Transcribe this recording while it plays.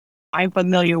I'm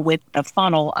familiar with the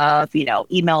funnel of,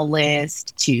 email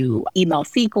list to email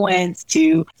sequence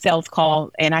to sales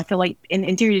call. And I feel like in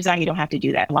interior design, you don't have to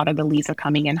do that. A lot of the leads are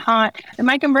coming in hot. And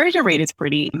my conversion rate is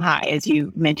pretty high, as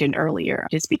you mentioned earlier,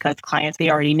 just because clients,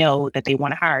 they already know that they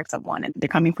want to hire someone and they're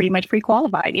coming pretty much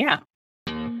pre-qualified. Yeah.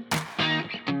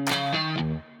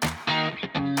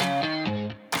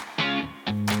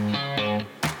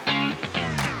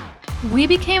 We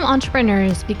became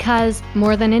entrepreneurs because,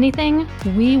 more than anything,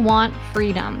 we want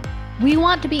freedom. We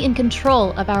want to be in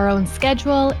control of our own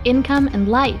schedule, income, and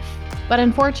life. But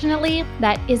unfortunately,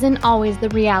 that isn't always the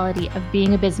reality of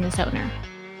being a business owner.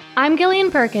 I'm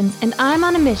Gillian Perkins, and I'm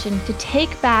on a mission to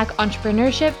take back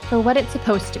entrepreneurship for what it's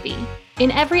supposed to be.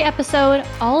 In every episode,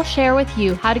 I'll share with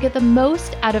you how to get the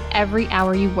most out of every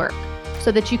hour you work, so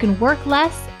that you can work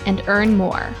less and earn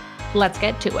more. Let's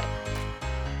get to it.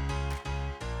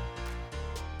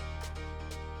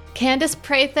 Candace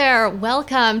Prather,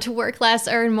 welcome to Work Less,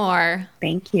 Earn More.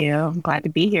 Thank you. I'm glad to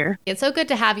be here. It's so good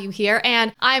to have you here.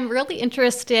 And I'm really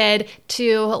interested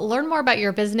to learn more about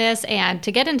your business and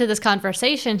to get into this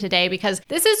conversation today, because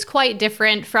this is quite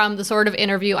different from the sort of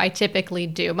interview I typically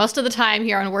do. Most of the time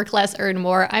here on Work Less, Earn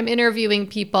More, I'm interviewing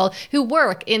people who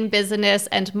work in business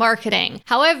and marketing.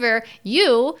 However,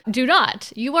 you do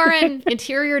not. You are an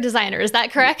interior designer. Is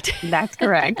that correct? That's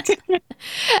correct.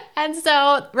 And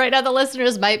so right now the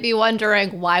listeners might be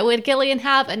wondering, why would Gillian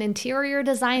have an interior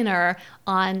designer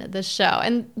on the show?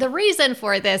 And the reason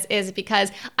for this is because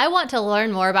I want to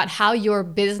learn more about how your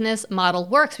business model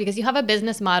works, because you have a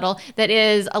business model that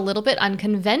is a little bit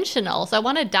unconventional. So I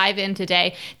want to dive in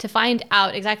today to find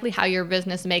out exactly how your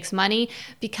business makes money,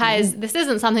 because this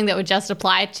isn't something that would just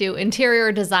apply to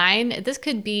interior design. This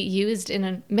could be used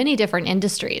in many different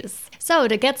industries. So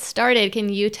to get started, can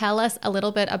you tell us a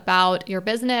little bit about your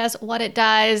business, what it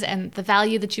does, and the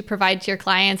value that you provide to your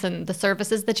clients and the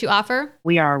services that you offer?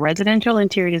 We are a residential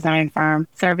interior design firm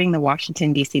serving the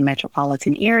Washington, D.C.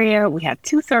 metropolitan area. We have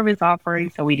two service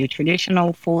offerings. So we do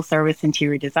traditional full service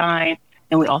interior design,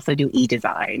 and we also do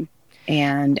e-design.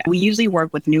 And we usually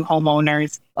work with new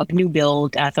homeowners of new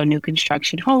build, so new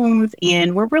construction homes.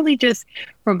 And we're really just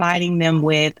providing them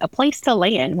with a place to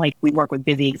land. Like, we work with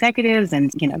busy executives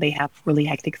and, they have really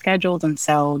hectic schedules. And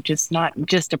so just not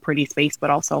just a pretty space,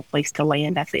 but also a place to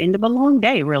land at the end of a long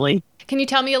day, really. Can you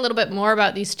tell me a little bit more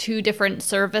about these two different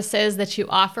services that you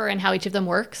offer and how each of them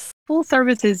works? Full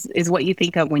service is what you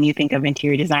think of when you think of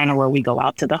interior designer, where we go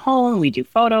out to the home, we do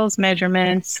photos,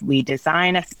 measurements, we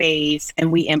design a space, and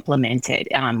we implement it.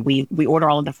 We order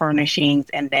all of the furnishings,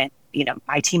 and then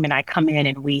my team and I come in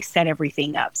and we set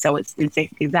everything up. So it's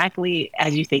exactly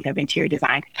as you think of interior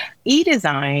design.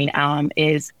 E-design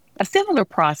is a similar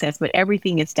process, but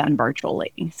everything is done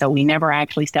virtually. So we never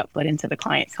actually step foot into the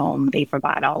client's home. They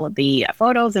provide all of the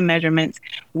photos and measurements.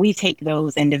 We take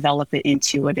those and develop it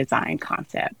into a design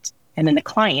concept. And then the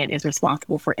client is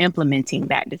responsible for implementing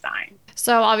that design.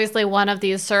 So obviously one of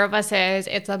these services,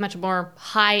 it's a much more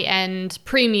high-end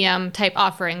premium type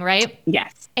offering, right?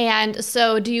 Yes. And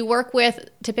so do you work with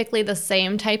typically the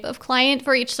same type of client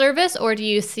for each service, or do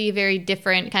you see very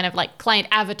different kind of like client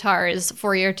avatars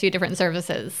for your two different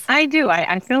services? I do.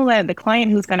 I feel that the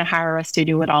client who's going to hire us to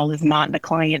do it all is not the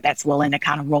client that's willing to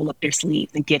kind of roll up their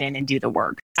sleeves and get in and do the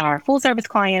work. Our full service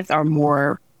clients are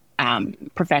more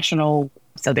professional.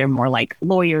 So they're more like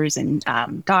lawyers and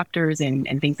doctors and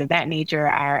things of that nature.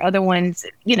 Our other ones,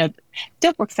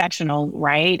 still professional,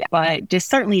 right? But just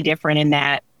certainly different in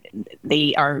that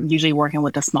they are usually working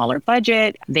with a smaller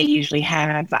budget. They usually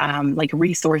have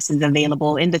resources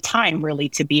available in the time really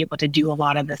to be able to do a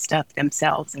lot of the stuff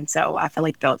themselves. And so I feel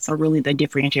like those are really the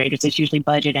differentiators. It's usually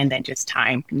budget and then just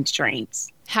time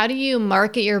constraints. How do you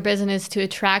market your business to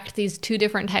attract these two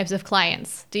different types of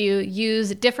clients? Do you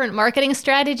use different marketing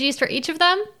strategies for each of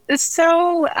them?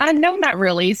 So, no, not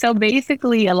really. So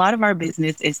basically, a lot of our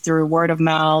business is through word of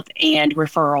mouth and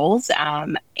referrals.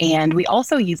 And we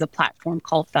also use a platform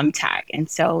called Thumbtack. And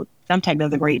so Thumbtack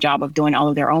does a great job of doing all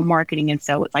of their own marketing. And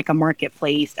so it's like a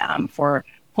marketplace for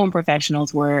home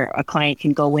professionals where a client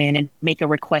can go in and make a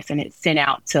request and it's sent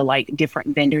out to like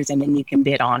different vendors, and then you can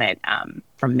bid on it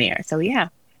from there. So, yeah.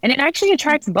 And it actually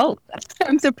attracts both.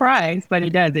 I'm surprised, but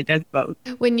it does. It does both.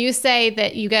 When you say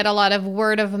that you get a lot of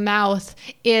word of mouth,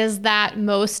 is that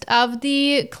most of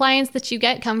the clients that you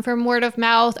get come from word of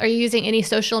mouth? Are you using any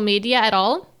social media at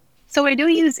all? So I do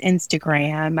use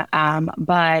Instagram,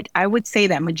 but I would say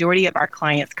that majority of our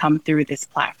clients come through this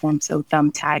platform. So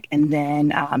Thumbtack, and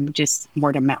then just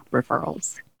word of mouth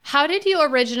referrals. How did you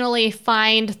originally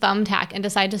find Thumbtack and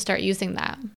decide to start using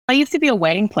that? I used to be a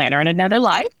wedding planner in another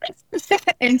life.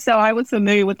 And so I was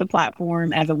familiar with the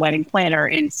platform as a wedding planner.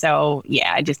 And so,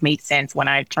 yeah, it just made sense when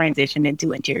I transitioned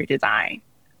into interior design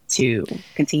to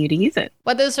continue to use it.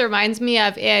 What this reminds me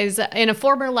of is in a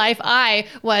former life, I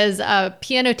was a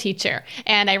piano teacher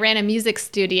and I ran a music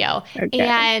studio. Okay.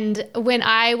 And when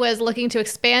I was looking to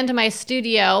expand my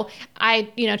studio, I,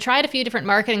 tried a few different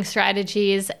marketing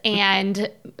strategies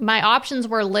and my options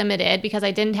were limited because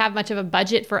I didn't have much of a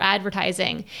budget for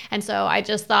advertising. And so I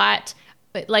just thought,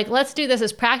 let's do this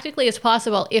as practically as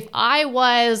possible. If I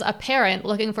was a parent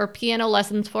looking for piano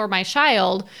lessons for my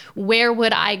child, where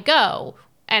would I go?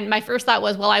 And my first thought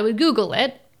was, well, I would Google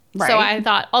it. Right. So I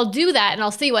thought, I'll do that and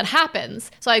I'll see what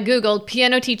happens. So I Googled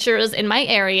piano teachers in my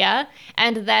area.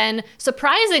 And then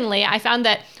surprisingly, I found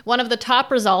that one of the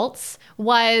top results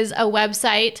was a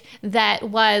website that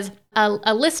was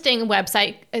a listing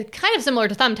website, kind of similar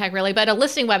to Thumbtack really, but a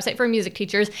listing website for music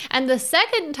teachers. And the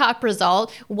second top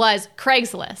result was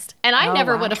Craigslist. And I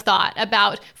never would have thought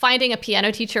about finding a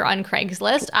piano teacher on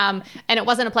Craigslist. And it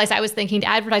wasn't a place I was thinking to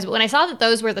advertise. But when I saw that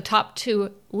those were the top two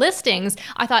listings,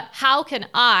 I thought, how can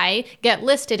I get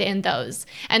listed in those?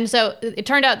 And so it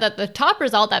turned out that the top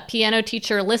result, that piano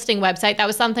teacher listing website, that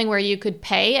was something where you could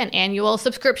pay an annual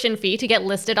subscription fee to get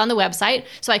listed on the website.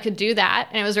 So I could do that.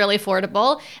 And it was really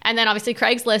affordable. And then obviously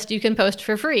Craigslist, you can post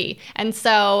for free. And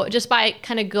so just by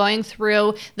kind of going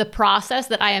through the process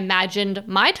that I imagined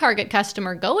my target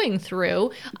customer going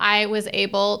through, I was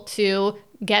able to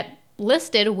get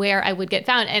listed where I would get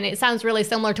found. And it sounds really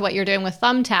similar to what you're doing with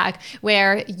Thumbtack,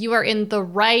 where you are in the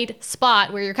right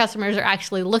spot where your customers are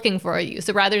actually looking for you.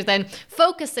 So rather than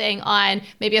focusing on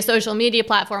maybe a social media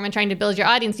platform and trying to build your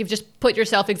audience, you've just put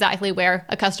yourself exactly where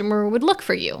a customer would look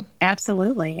for you.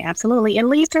 Absolutely. Absolutely. And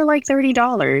leads are like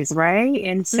 $30, right?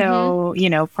 And so,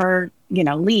 per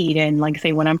lead. And like I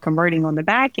say, when I'm converting on the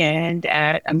back end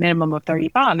at a minimum of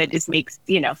 35, it just makes,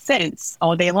 sense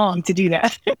all day long to do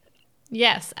that.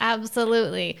 Yes,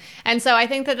 absolutely. And so I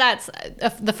think that that's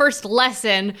the first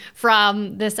lesson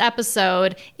from this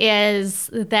episode is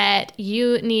that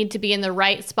you need to be in the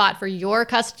right spot for your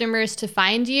customers to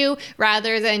find you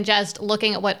rather than just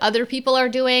looking at what other people are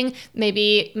doing.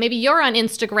 Maybe you're on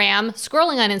Instagram,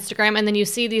 scrolling on Instagram, and then you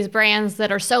see these brands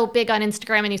that are so big on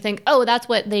Instagram and you think, oh, that's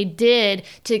what they did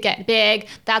to get big.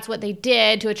 That's what they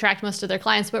did to attract most of their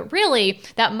clients. But really,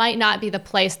 that might not be the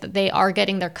place that they are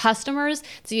getting their customers.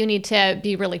 So you need to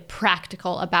be really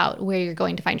practical about where you're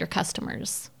going to find your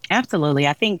customers. Absolutely.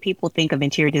 I think people think of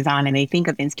interior design and they think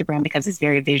of Instagram because it's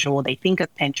very visual. They think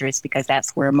of Pinterest because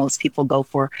that's where most people go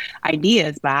for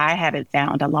ideas. But I haven't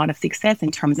found a lot of success in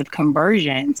terms of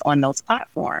conversions on those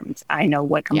platforms. I know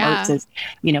what converts is,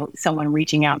 someone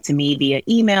reaching out to me via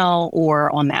email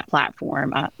or on that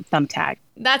platform, Thumbtack.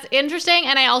 That's interesting.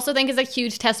 And I also think is a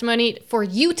huge testimony for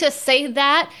you to say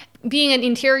that, being an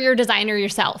interior designer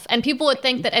yourself. And people would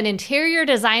think that an interior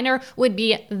designer would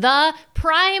be the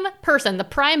prime person, the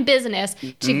prime business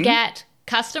to get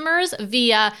customers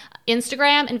via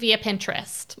Instagram and via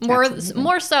Pinterest,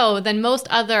 more so than most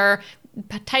other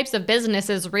types of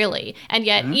businesses, really. And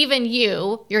yet even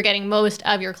you're getting most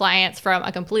of your clients from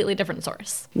a completely different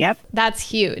source. Yep. That's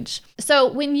huge.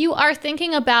 So when you are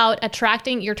thinking about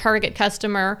attracting your target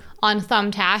customer on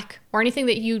Thumbtack or anything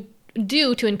that you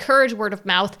do to encourage word of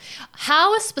mouth,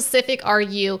 how specific are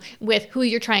you with who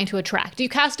you're trying to attract? Do you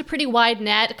cast a pretty wide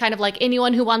net, kind of like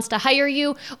anyone who wants to hire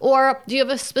you, or do you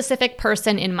have a specific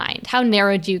person in mind? How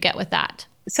narrow do you get with that?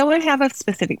 So I have a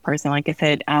specific person, like I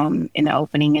said in the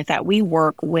opening, is that we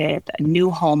work with new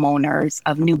homeowners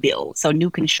of new builds, so new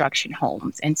construction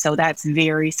homes. And so that's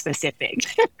very specific.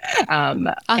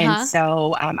 And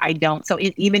so I don't, so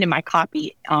even in my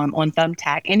copy on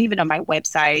Thumbtack and even on my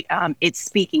website, it's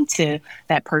speaking to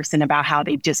that person about how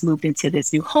they've just moved into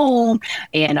this new home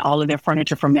and all of their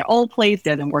furniture from their old place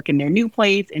doesn't work in their new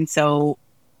place. And so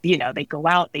they go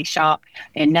out, they shop,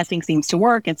 and nothing seems to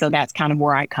work. And so that's kind of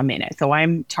where I come in at. So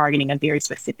I'm targeting a very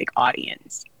specific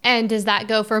audience. And does that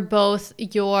go for both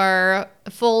your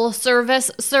full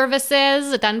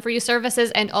services, done for you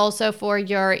services, and also for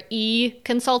your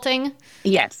e-consulting?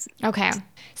 Yes. Okay.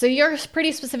 So you're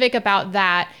pretty specific about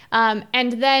that.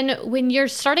 And then when you're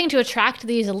starting to attract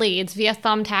these leads via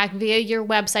Thumbtack, via your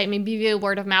website, maybe via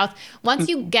word of mouth, once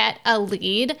you get a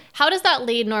lead, how does that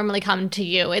lead normally come to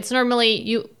you? It's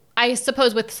normally I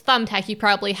suppose with Thumbtack, you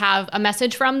probably have a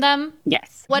message from them.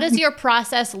 Yes. What does your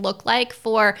process look like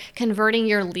for converting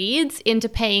your leads into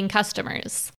paying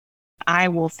customers? I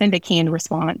will send a canned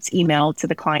response email to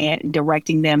the client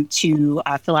directing them to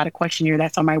fill out a questionnaire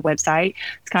that's on my website.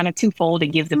 It's kind of twofold. It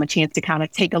gives them a chance to kind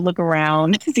of take a look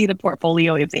around, see the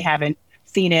portfolio if they haven't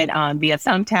seen it via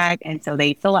Thumbtack. And so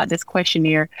they fill out this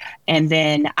questionnaire. And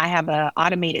then I have an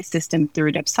automated system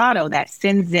through Dubsado that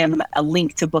sends them a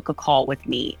link to book a call with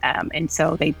me. And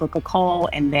so they book a call,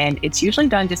 and then it's usually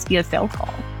done just via sales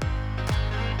call.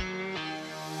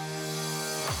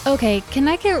 Okay, can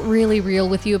I get really real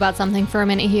with you about something for a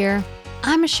minute here?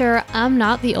 I'm sure I'm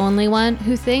not the only one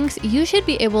who thinks you should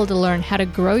be able to learn how to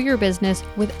grow your business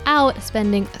without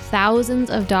spending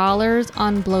thousands of dollars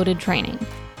on bloated training.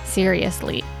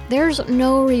 Seriously, there's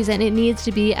no reason it needs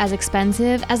to be as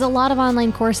expensive as a lot of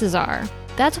online courses are.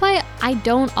 That's why I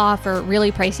don't offer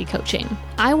really pricey coaching.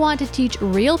 I want to teach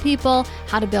real people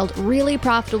how to build really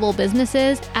profitable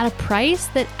businesses at a price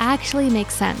that actually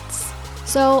makes sense.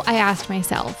 So I asked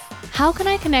myself, how can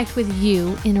I connect with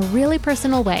you in a really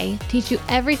personal way, teach you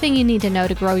everything you need to know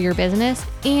to grow your business,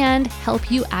 and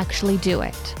help you actually do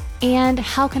it? And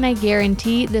how can I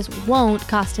guarantee this won't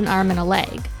cost an arm and a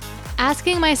leg?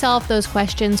 Asking myself those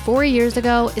questions 4 years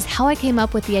ago is how I came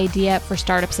up with the idea for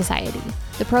Startup Society,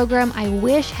 the program I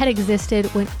wish had existed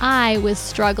when I was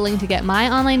struggling to get my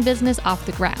online business off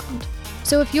the ground.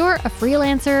 So if you're a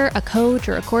freelancer, a coach,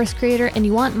 or a course creator, and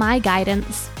you want my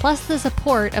guidance, plus the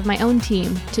support of my own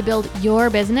team to build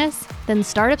your business, then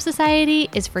Startup Society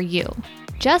is for you.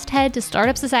 Just head to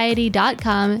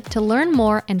startupsociety.com to learn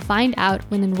more and find out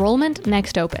when enrollment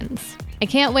next opens. I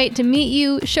can't wait to meet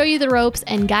you, show you the ropes,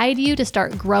 and guide you to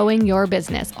start growing your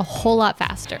business a whole lot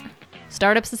faster.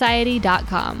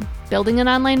 startupsociety.com. Building an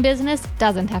online business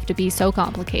doesn't have to be so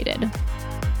complicated.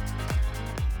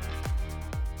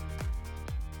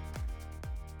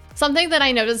 Something that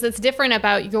I noticed that's different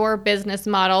about your business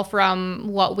model from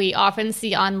what we often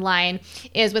see online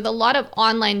is with a lot of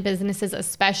online businesses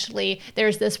especially,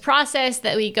 there's this process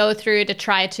that we go through to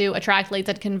try to attract leads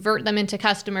and convert them into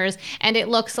customers. And it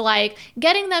looks like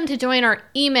getting them to join our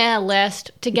email list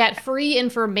to get free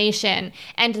information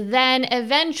and then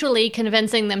eventually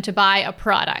convincing them to buy a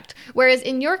product. Whereas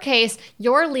in your case,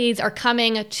 your leads are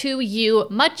coming to you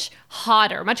much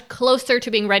hotter, much closer to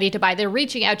being ready to buy. They're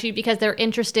reaching out to you because they're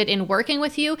interested in working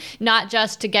with you, not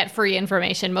just to get free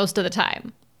information most of the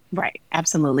time. Right.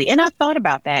 Absolutely. And I've thought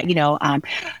about that,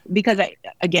 because I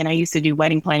used to do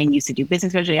wedding planning, used to do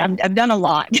business strategy. I've done a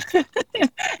lot.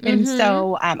 And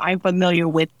so I'm familiar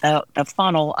with the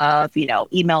funnel of,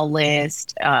 email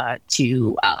list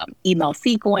to email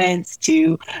sequence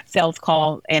to sales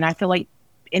call. And I feel like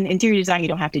in interior design, you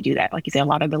don't have to do that. Like you said, a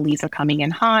lot of the leads are coming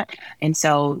in hot. And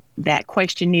so that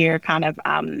questionnaire kind of,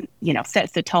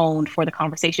 sets the tone for the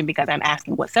conversation because I'm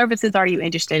asking what services are you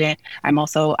interested in? I'm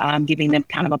also giving them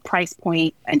kind of a price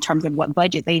point in terms of what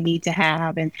budget they need to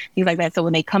have and things like that. So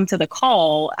when they come to the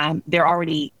call, they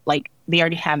already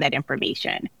have that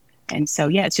information. And so,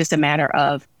 yeah, it's just a matter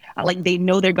of they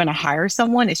know they're going to hire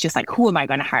someone. It's just like, who am I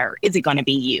going to hire? Is it going to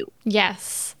be you?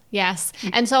 Yes.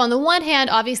 And so on the one hand,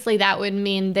 obviously that would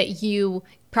mean that you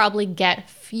probably get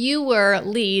fewer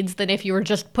leads than if you were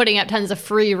just putting out tons of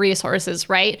free resources,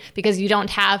 right? Because you don't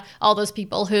have all those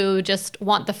people who just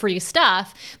want the free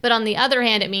stuff. But on the other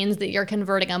hand, it means that you're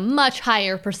converting a much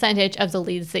higher percentage of the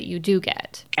leads that you do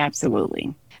get.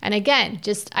 Absolutely. And again,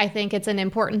 I think it's an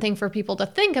important thing for people to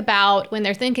think about when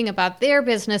they're thinking about their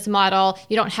business model.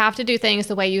 You don't have to do things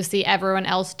the way you see everyone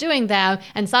else doing them.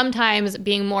 And sometimes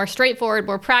being more straightforward,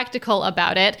 more practical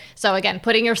about it. So again,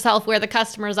 putting yourself where the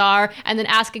customers are and then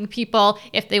asking people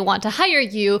if they want to hire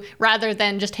you rather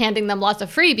than just handing them lots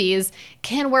of freebies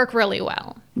can work really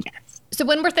well. Yes. So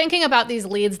when we're thinking about these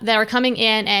leads that are coming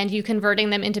in and you converting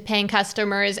them into paying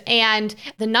customers and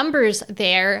the numbers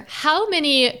there, how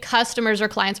many customers or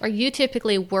clients are you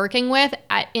typically working with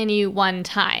at any one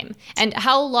time? And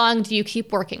how long do you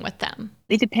keep working with them?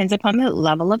 It depends upon the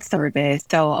level of service.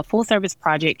 So a full service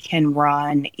project can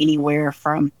run anywhere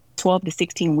from 12 to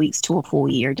 16 weeks to a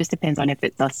full year. Just depends on if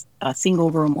it's a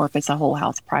single room or if it's a whole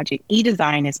house project.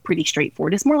 E-design is pretty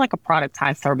straightforward. It's more like a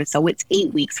productized service. So it's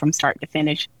 8 weeks from start to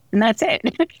finish. And that's it.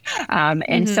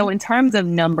 And so in terms of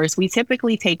numbers, we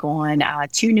typically take on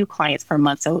 2 new clients per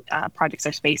month. So projects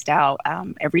are spaced out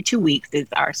every 2 weeks is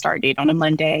our start date on a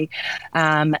Monday.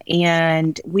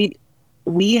 And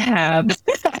we have,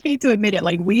 I hate to admit it,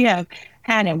 we have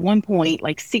had at one point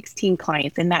 16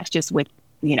 clients, and that's just with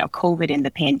COVID and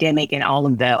the pandemic and all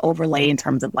of the overlay in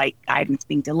terms of items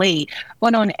being delayed.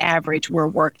 But on average, we're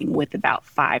working with about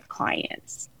 5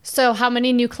 clients. So how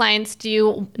many new clients do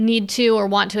you need to or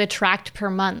want to attract per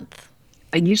month?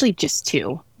 Usually just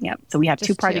 2. Yep. So we have two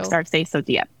Just project two. start dates. So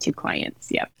yeah, two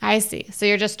clients. Yep. I see. So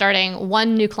you're just starting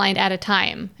one new client at a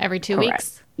time every 2 weeks?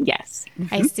 Correct. Yes.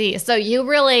 I see. So you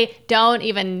really don't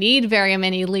even need very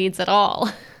many leads at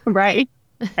all. Right.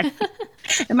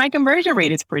 And my conversion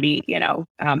rate is pretty,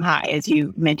 high, as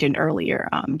you mentioned earlier,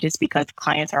 just because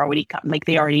clients are already like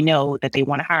they already know that they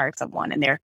want to hire someone, and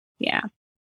they're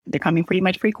coming pretty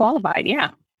much pre-qualified.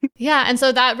 Yeah. Yeah. And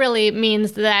so that really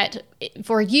means that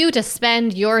for you to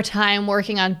spend your time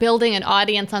working on building an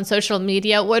audience on social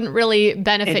media wouldn't really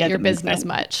benefit your business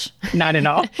much. Not at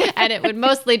all. And it would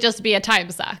mostly just be a time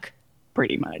suck.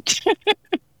 Pretty much.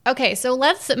 Okay, so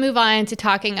let's move on to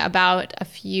talking about a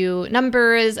few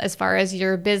numbers as far as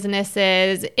your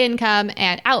business's income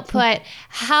and output.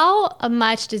 How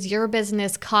much does your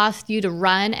business cost you to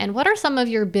run, and what are some of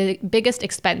your biggest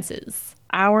expenses?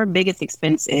 Our biggest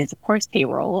expense is, of course,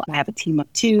 payroll. I have a team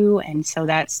of two, and so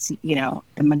that's, the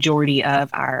majority of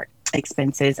our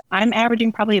expenses. I'm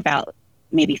averaging probably about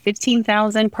maybe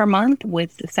 $15,000 per month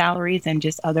with the salaries and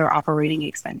just other operating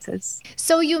expenses.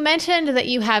 So you mentioned that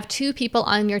you have two people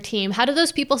on your team. How do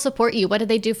those people support you? What do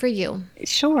they do for you?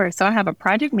 Sure. So I have a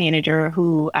project manager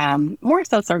who more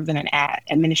so serves in an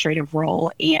administrative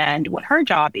role. And what her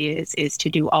job is to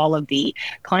do all of the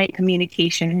client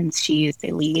communications. She is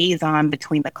the liaison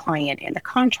between the client and the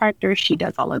contractor. She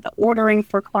does all of the ordering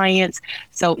for clients.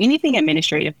 So anything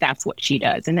administrative, that's what she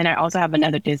does. And then I also have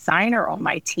another designer on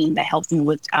my team that helps me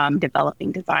with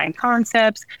developing design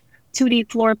concepts,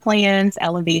 2D floor plans,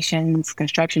 elevations,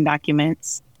 construction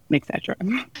documents, etc.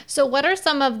 So what are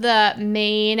some of the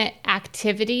main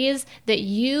activities that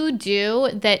you do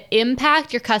that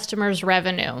impact your customers'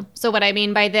 revenue? So what I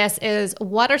mean by this is,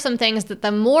 what are some things that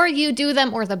the more you do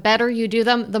them or the better you do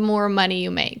them, the more money you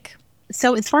make?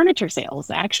 So it's furniture sales,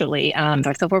 actually.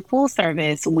 So for full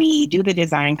service, we do the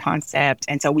design concept.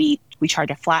 And so we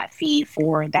charge a flat fee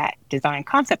for that design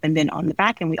concept. And then on the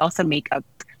back end, we also make a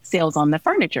sales on the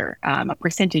furniture, a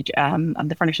percentage of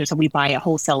the furniture. So we buy it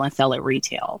wholesale and sell it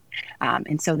retail.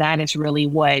 And so that is really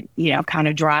what, kind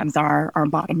of drives our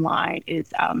bottom line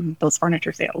is those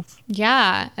furniture sales.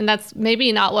 Yeah. And that's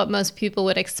maybe not what most people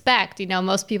would expect.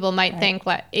 Most people might think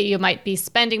what you might be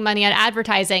spending money on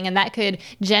advertising, and that could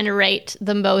generate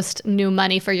the most new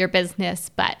money for your business.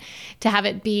 But to have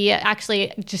it be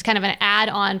actually just kind of an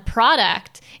add-on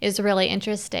product is really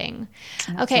interesting.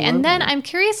 Absolutely. Okay. And then I'm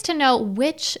curious to know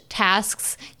which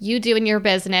tasks you do in your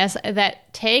business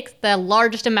that take the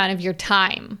largest amount of your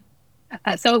time.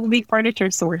 So it would be furniture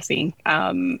sourcing.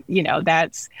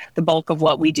 That's the bulk of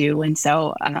what we do. And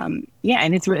so, and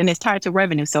it's tied to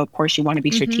revenue. So of course you want to be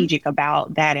strategic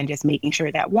about that and just making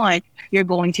sure that one, you're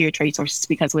going to your trade sources,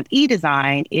 because with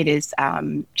eDesign, it is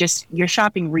just you're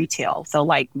shopping retail. So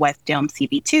like West Elm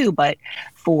CB2, but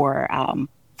for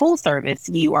full service,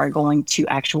 you are going to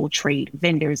actual trade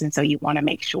vendors. And so you want to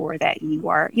make sure that you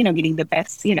are, getting the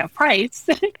best, price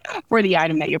for the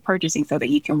item that you're purchasing so that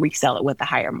you can resell it with a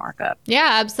higher markup. Yeah,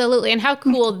 absolutely. And how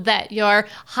cool that your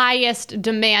highest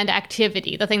demand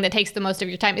activity, the thing that takes the most of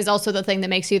your time, is also the thing that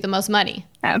makes you the most money.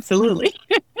 Absolutely.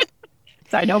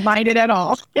 So I don't mind it at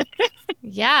all.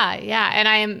 Yeah. And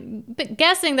I'm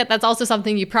guessing that that's also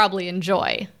something you probably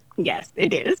enjoy. Yes,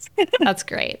 it is. That's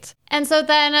great. And so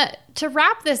then to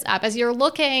wrap this up, as you're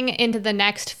looking into the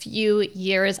next few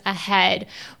years ahead,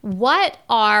 what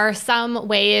are some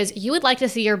ways you would like to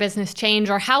see your business change,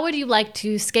 or how would you like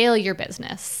to scale your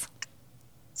business?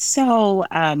 So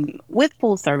with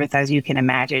full service, as you can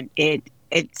imagine,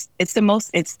 it's the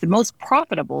most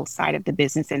profitable side of the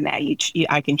business, in that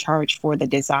I can charge for the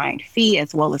design fee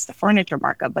as well as the furniture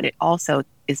markup, but it also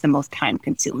is the most time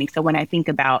consuming. So when I think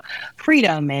about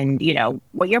freedom and,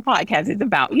 what your podcast is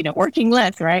about, working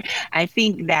less, right? I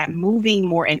think that moving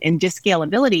more and just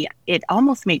scalability, it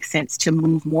almost makes sense to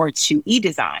move more to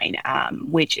eDesign,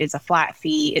 which is a flat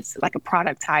fee. It's like a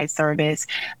productized service.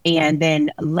 And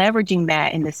then leveraging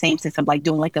that in the same sense of like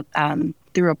doing like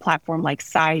through a platform like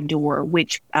Sidedoor,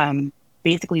 which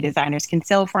basically designers can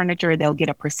sell furniture. They'll get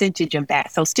a percentage of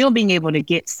that. So still being able to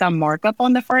get some markup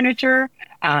on the furniture,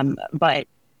 but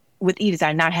with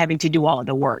eDesign not having to do all of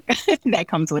the work that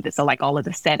comes with it. So like all of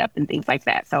the setup and things like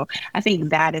that. So I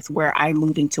think that is where I'm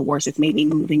moving towards, is maybe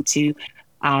moving to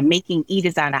making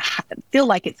eDesign feel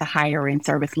like it's a higher end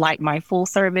service, like my full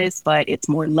service, but it's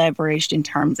more leveraged in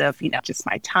terms of, just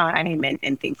my time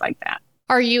and things like that.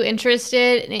 Are you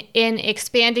interested in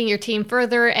expanding your team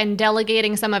further and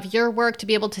delegating some of your work to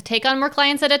be able to take on more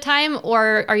clients at a time?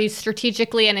 Or are you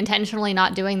strategically and intentionally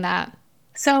not doing that?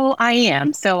 So I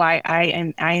am. So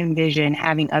I envision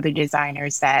having other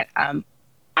designers that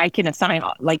I can assign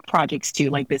like projects to,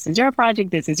 like, this is your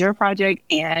project, this is your project.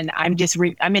 And I'm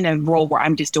in a role where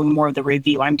I'm just doing more of the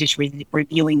review. I'm just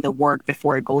reviewing the work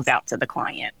before it goes out to the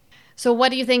client. So what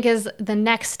do you think is the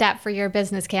next step for your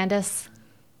business, Candace?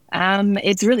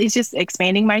 It's just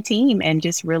expanding my team and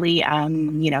just really,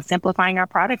 simplifying our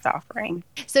product offering.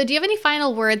 So do you have any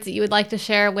final words that you would like to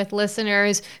share with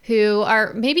listeners who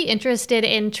are maybe interested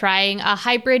in trying a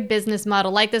hybrid business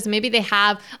model like this? Maybe they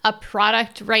have a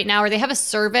product right now, or they have a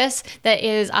service that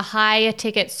is a high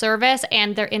ticket service,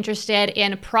 and they're interested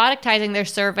in productizing their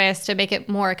service to make it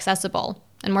more accessible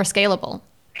and more scalable.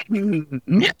 I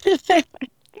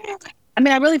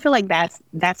mean, I really feel like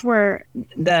that's where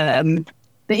the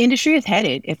industry is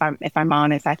headed. If I'm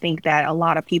honest, I think that a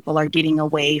lot of people are getting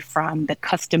away from the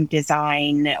custom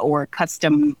design or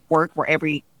custom work where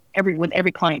every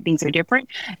client things are different.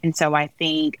 And so I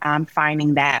think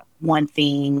finding that one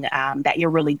thing that you're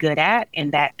really good at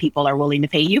and that people are willing to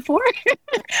pay you for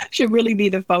should really be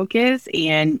the focus,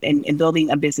 and building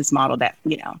a business model that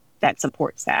that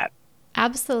supports that.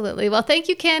 Absolutely. Well, thank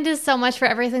you, Candace, so much for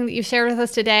everything that you shared with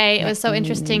us today. It was so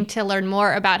interesting to learn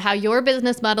more about how your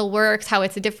business model works, how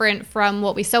it's different from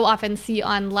what we so often see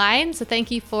online. So thank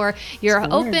you for your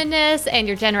openness and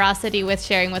your generosity with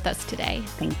sharing with us today.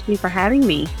 Thank you for having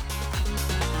me.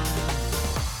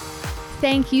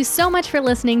 Thank you so much for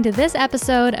listening to this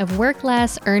episode of Work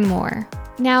Less, Earn More.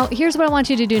 Now, here's what I want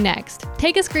you to do next.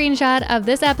 Take a screenshot of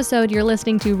this episode you're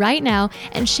listening to right now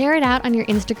and share it out on your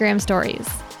Instagram stories.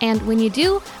 And when you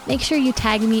do, make sure you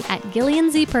tag me at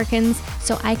Gillian Z. Perkins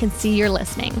so I can see you're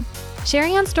listening.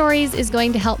 Sharing on stories is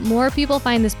going to help more people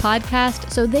find this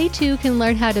podcast so they too can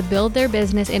learn how to build their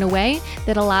business in a way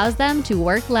that allows them to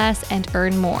work less and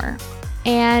earn more.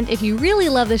 And if you really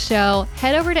love the show,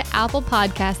 head over to Apple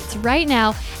Podcasts right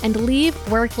now and leave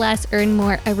Work Less, Earn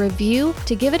More a review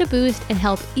to give it a boost and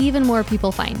help even more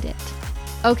people find it.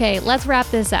 Okay, let's wrap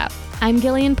this up. I'm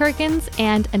Gillian Perkins,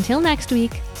 and until next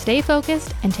week, stay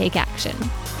focused and take action.